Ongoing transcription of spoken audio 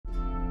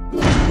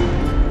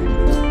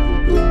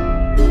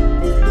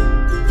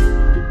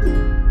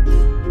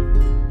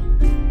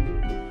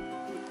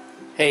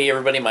Hey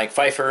everybody, Mike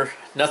Pfeiffer.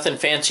 Nothing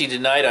fancy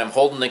tonight. I'm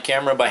holding the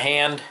camera by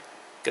hand.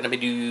 Gonna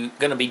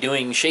be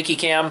doing shaky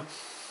cam.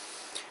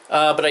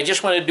 But I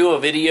just want to do a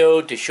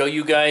video to show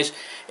you guys.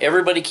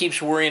 Everybody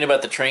keeps worrying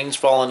about the trains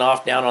falling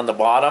off down on the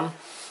bottom,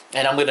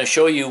 and I'm going to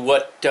show you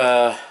what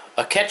a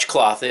catch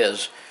cloth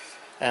is.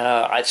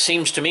 It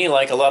seems to me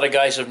like a lot of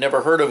guys have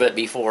never heard of it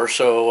before,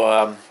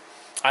 so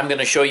I'm going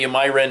to show you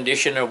my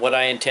rendition of what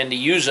I intend to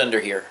use under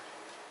here.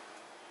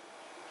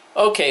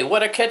 Okay,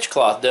 what a catch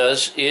cloth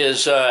does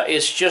is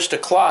it's just a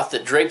cloth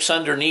that drapes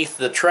underneath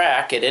the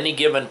track at any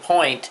given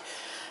point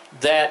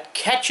that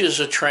catches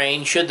a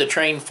train should the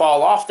train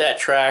fall off that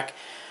track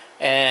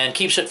and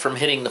keeps it from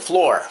hitting the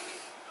floor.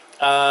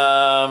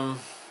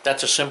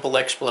 That's a simple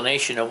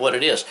explanation of what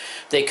it is.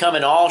 They come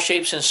in all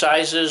shapes and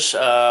sizes.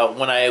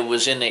 When I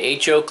was in the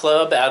HO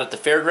club out at the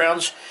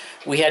fairgrounds,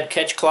 we had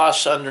catch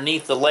cloths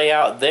underneath the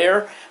layout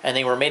there, and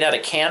they were made out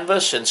of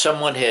canvas, and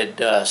someone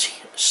had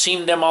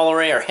seamed them all the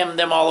way or hemmed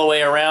them all the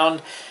way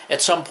around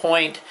at some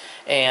point,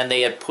 and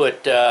they had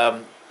put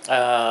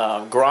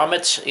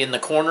grommets in the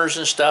corners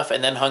and stuff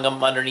and then hung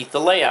them underneath the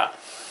layout.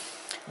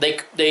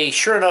 They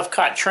sure enough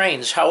caught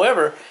trains.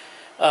 However,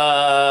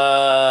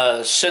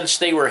 since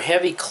they were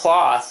heavy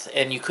cloth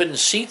and you couldn't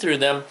see through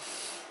them,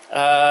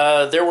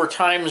 there were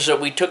times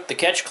that we took the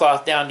catch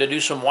cloth down to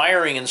do some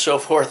wiring and so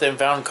forth and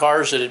found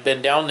cars that had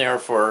been down there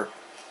for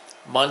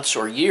months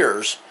or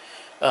years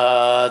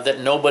that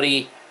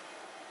nobody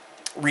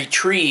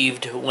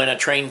retrieved when a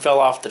train fell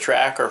off the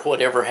track or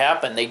whatever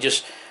happened. They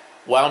just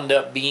wound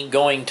up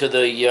going to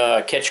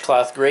the catch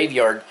cloth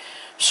graveyard.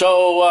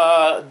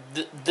 So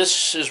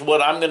this is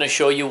what I'm going to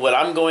show you, what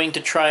I'm going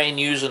to try and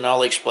use, and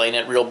I'll explain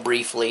it real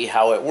briefly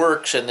how it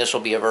works, and this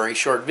will be a very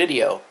short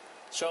video.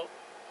 So,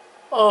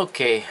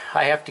 okay,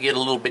 I have to get a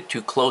little bit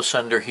too close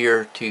under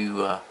here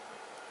to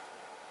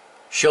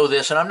show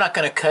this, and I'm not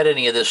going to cut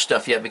any of this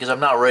stuff yet because I'm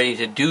not ready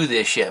to do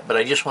this yet, but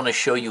I just want to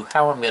show you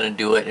how I'm going to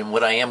do it and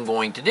what I am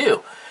going to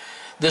do.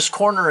 This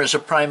corner is a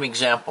prime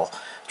example.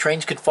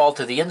 Trains could fall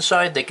to the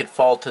inside, they could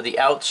fall to the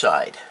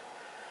outside.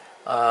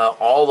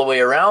 All the way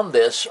around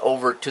this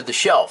over to the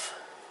shelf.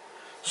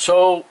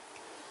 So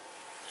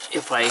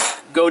if I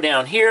go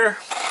down here,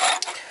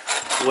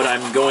 what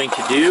I'm going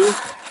to do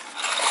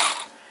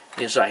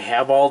is I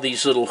have all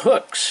these little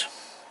hooks.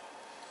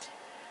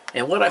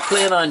 And what I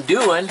plan on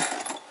doing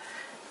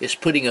is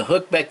putting a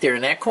hook back there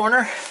in that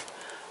corner,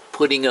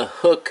 putting a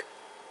hook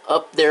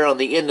up there on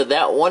the end of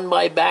that one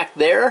by back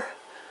there,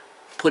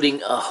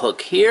 putting a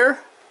hook here,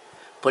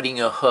 putting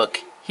a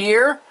hook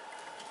here,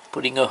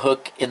 putting a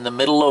hook in the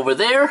middle over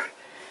there,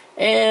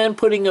 and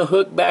putting a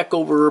hook back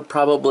over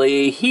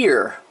probably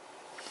here.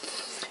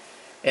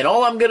 And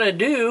all I'm going to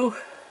do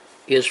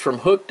is from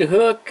hook to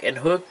hook and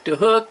hook to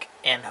hook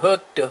and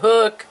hook to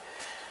hook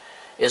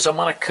is I'm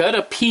going to cut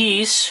a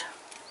piece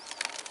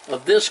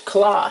of this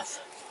cloth.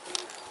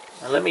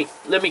 Now let me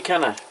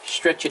kind of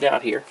stretch it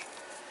out here.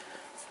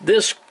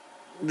 This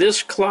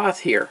cloth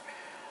here,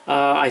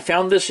 I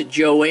found this at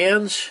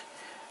Joann's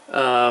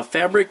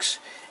Fabrics.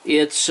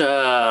 It's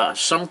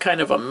some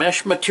kind of a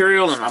mesh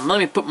material, and let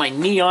me put my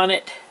knee on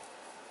it.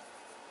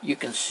 You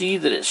can see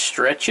that it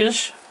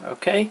stretches,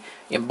 okay,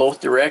 in both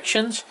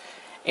directions,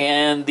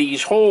 and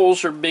these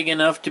holes are big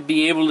enough to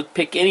be able to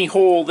pick any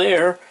hole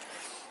there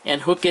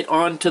and hook it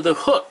onto the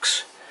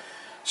hooks.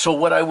 So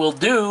what I will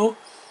do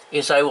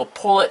is I will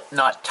pull it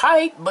not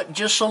tight, but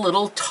just a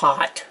little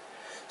taut,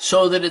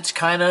 so that it's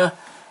kind of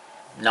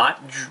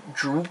not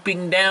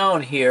drooping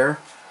down here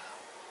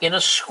in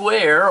a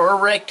square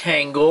or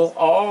rectangle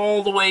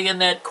all the way in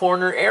that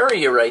corner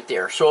area right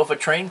there. So if a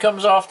train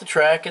comes off the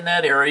track in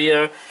that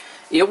area,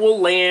 it will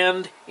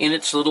land in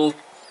its little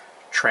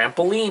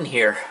trampoline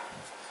here.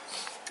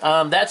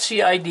 That's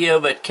the idea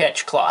of a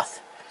catch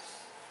cloth.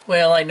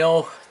 Well, I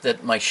know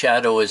that my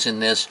shadow is in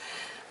this,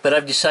 but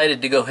I've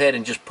decided to go ahead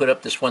and just put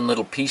up this one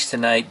little piece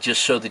tonight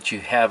just so that you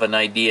have an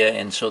idea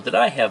and so that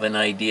I have an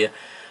idea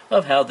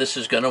of how this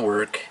is going to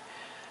work.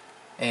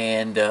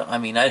 And I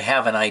mean, I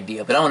have an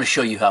idea, but I want to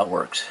show you how it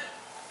works.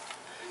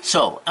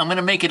 So I'm going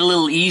to make it a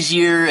little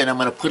easier, and I'm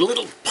going to put a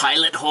little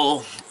pilot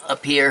hole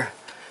up here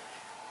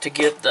to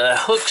get the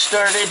hook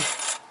started.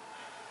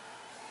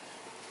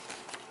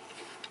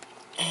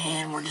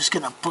 And we're just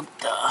going to put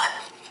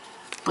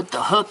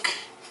the hook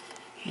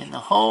in the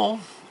hole.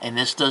 And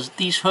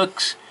these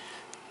hooks,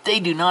 they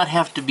do not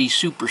have to be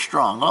super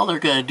strong. All they're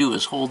going to do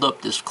is hold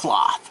up this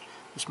cloth,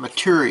 this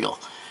material,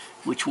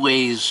 which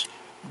weighs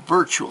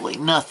virtually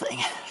nothing.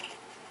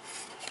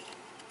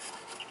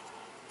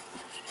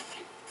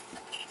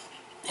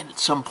 And at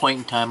some point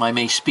in time I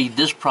may speed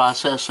this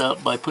process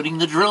up by putting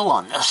the drill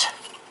on this.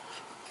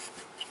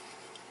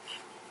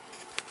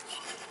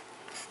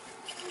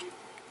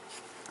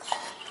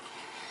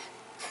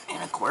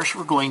 And of course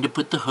we're going to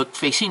put the hook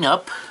facing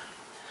up,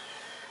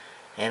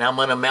 and I'm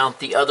going to mount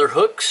the other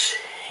hooks,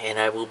 and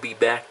I will be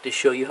back to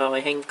show you how I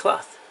hang the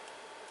cloth.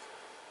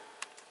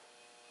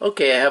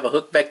 Okay, I have a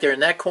hook back there in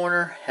that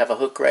corner, have a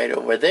hook right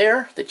over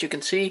there that you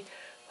can see,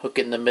 hook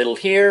in the middle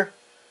here,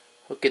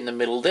 hook in the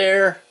middle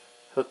there,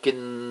 hook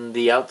in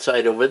the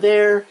outside over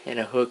there, and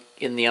a hook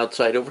in the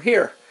outside over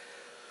here.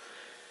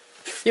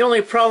 The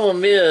only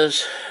problem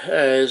is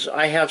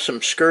I have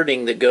some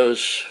skirting that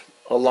goes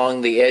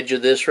along the edge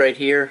of this right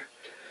here,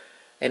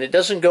 and it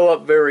doesn't go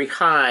up very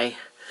high.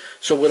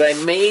 So what I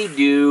may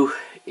do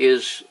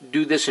is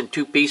do this in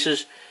two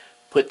pieces.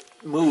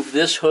 Move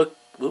this hook,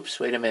 oops,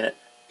 wait a minute.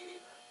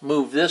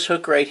 Move this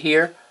hook right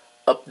here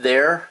up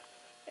there,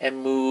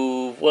 and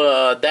move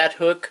that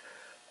hook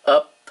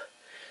up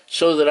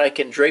so that I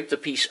can drape the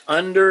piece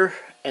under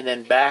and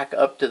then back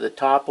up to the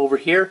top over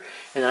here,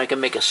 and then I can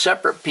make a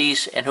separate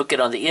piece and hook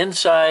it on the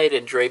inside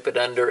and drape it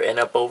under and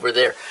up over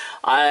there.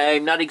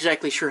 I'm not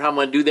exactly sure how I'm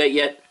going to do that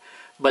yet,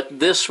 but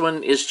this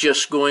one is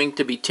just going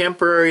to be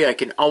temporary. I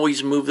can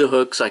always move the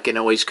hooks, I can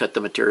always cut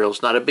the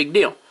materials, not a big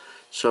deal.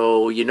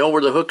 So you know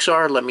where the hooks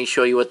are. Let me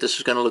show you what this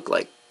is going to look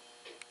like.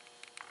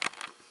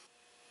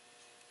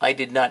 I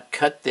did not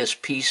cut this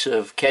piece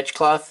of catch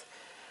cloth.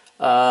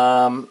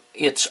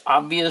 It's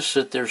obvious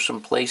that there's some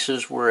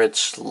places where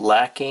it's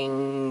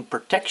lacking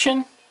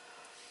protection,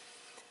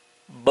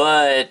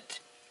 but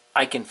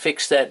I can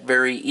fix that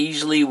very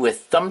easily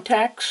with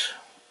thumbtacks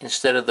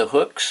instead of the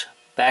hooks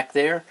back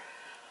there.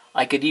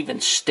 I could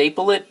even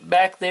staple it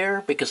back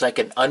there because I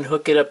can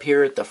unhook it up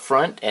here at the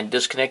front and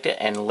disconnect it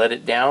and let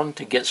it down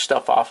to get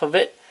stuff off of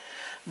it.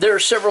 There are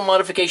several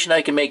modifications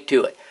I can make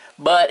to it.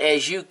 But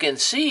as you can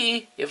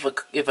see, if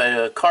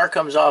a car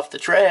comes off the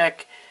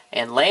track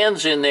and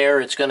lands in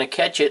there, it's going to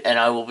catch it and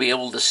I will be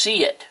able to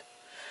see it.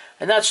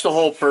 And that's the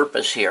whole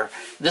purpose here.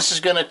 This is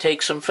going to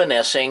take some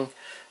finessing,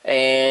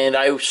 and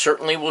I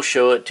certainly will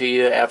show it to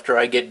you after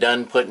I get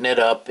done putting it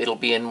up. It'll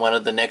be in one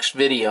of the next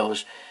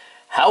videos.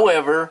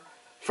 However,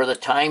 for the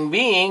time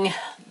being,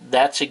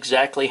 that's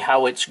exactly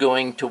how it's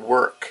going to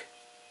work.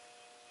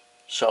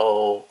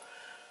 So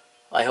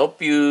I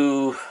hope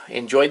you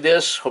enjoyed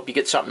this. Hope you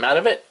get something out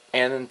of it.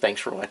 And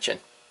thanks for watching.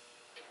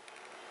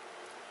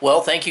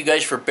 Well, thank you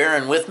guys for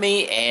bearing with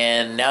me,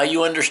 and now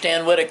you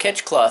understand what a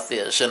catch cloth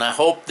is, and I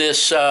hope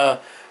this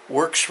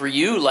works for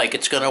you like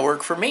it's going to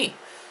work for me.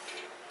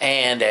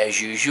 And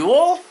as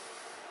usual,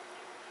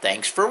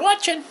 thanks for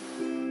watching.